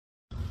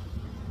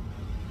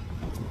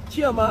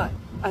Chioma,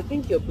 I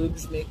think your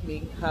boobs make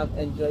me have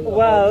enjoyable.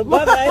 Wow,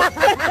 bye-bye.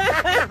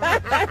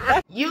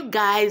 You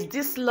guys,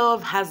 this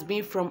love has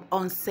been from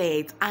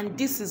onset, and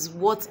this is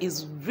what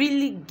is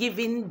really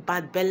giving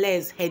bad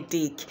bellies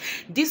headache.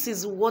 This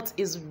is what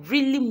is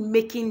really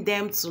making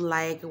them to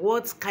like,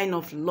 what kind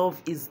of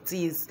love is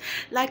this?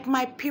 Like,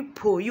 my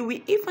people, you will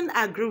even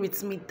agree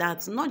with me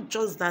that not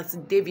just that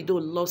Davido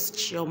loves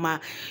Chioma,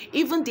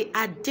 even the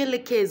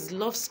Adelekes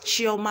loves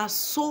Chioma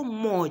so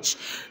much.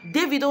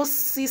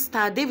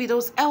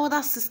 Davido's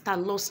elder sister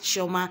loves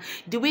Chioma.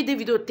 The way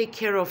Davido take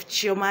care of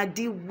Chioma,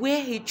 the way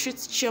he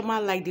treats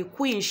Chioma like the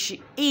queen she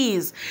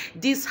is,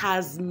 this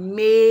has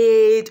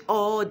made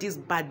all these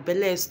bad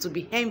bellies to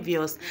be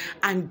envious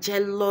and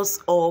jealous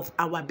of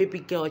our baby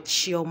girl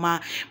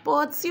Chioma.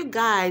 But you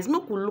guys,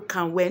 no could look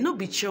and where no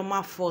be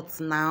Chioma fault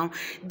now.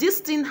 This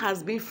thing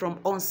has been from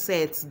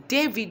onset.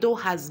 Davido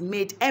has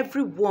made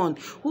everyone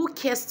who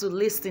cares to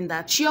listen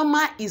that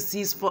Chioma is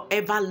his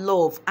forever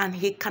love and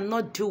he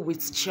cannot deal with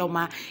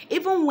Chioma.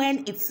 Even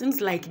when it seems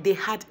like they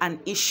had an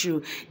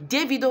issue,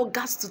 Davido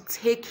got to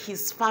take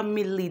his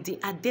family, the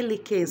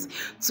Adelekes,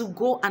 to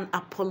go and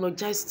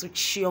apologize to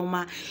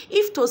Chioma.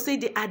 If to say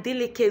the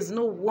Adelekes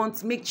no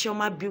want make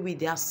Chioma be with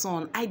their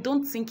son, I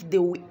don't think they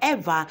will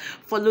ever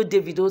follow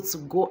Davido to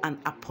go and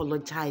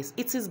apologize.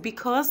 It is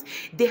because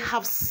they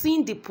have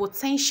seen the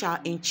potential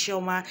in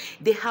Chioma.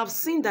 They have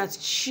seen that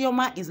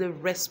Chioma is a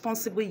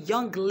responsible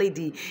young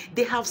lady.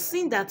 They have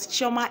seen that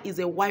Chioma is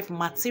a wife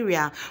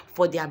material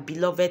for their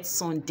beloved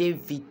son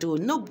Davido.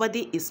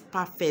 Nobody is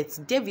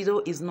perfect.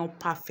 Davido is not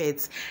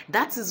perfect.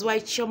 That is why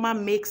Chioma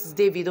makes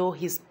Davido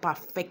his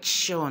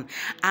perfection.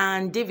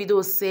 And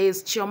Davido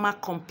says, Chioma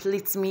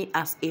completes me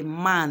as a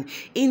man.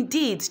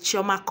 Indeed,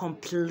 Chioma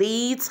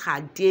completes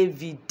her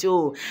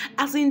Davido.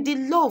 As in the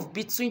love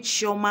between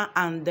Chioma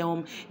and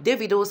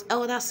Davido's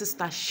elder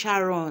sister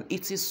Sharon,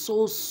 it is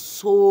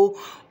so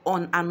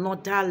on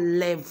another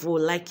level.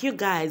 Like, you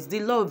guys,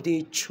 the love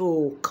they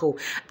choke.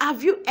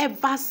 Have you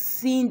ever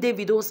seen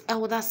Davido's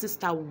elder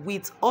sister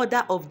with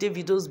other of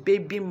Davido's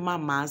baby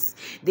mamas?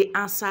 The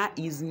answer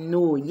is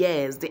no.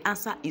 Yes, the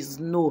answer is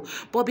no.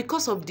 But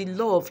because of the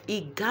love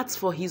he got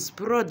for his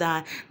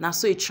brother, now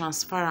so he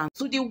transparent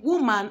to the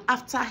woman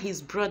after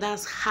his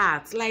brother's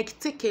heart. Like,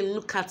 take a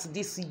look at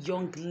this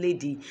young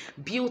lady,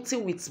 beauty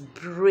with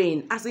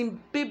brain. As in,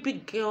 baby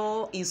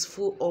girl is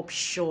full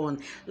option.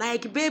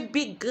 Like,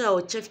 baby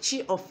girl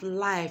of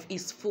life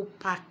is full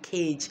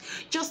package.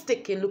 Just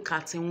take a look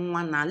at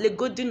Nwana.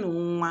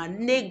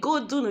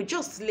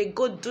 Just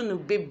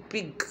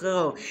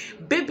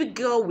baby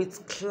girl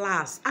with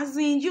class. As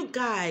in, you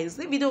guys,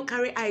 the video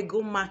carry I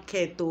go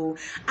market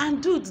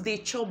and dudes they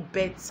chop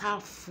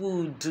better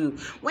food.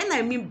 When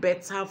I mean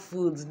better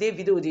food,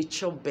 Davido they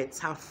chop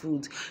better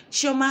food.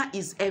 Chioma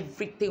is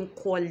everything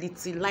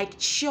quality. Like,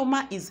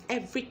 Chioma is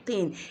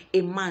everything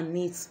a man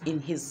needs in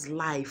his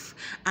life,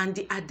 and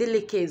the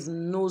Adelekes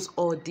knows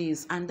all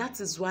this, and that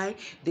is why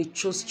they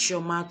chose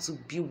Chioma to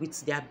be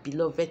with their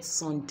beloved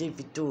son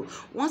Davido.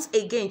 Once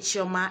again,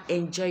 Chioma,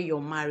 enjoy your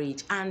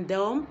marriage, and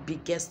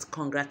biggest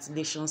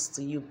congratulations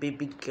to you,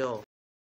 baby girl.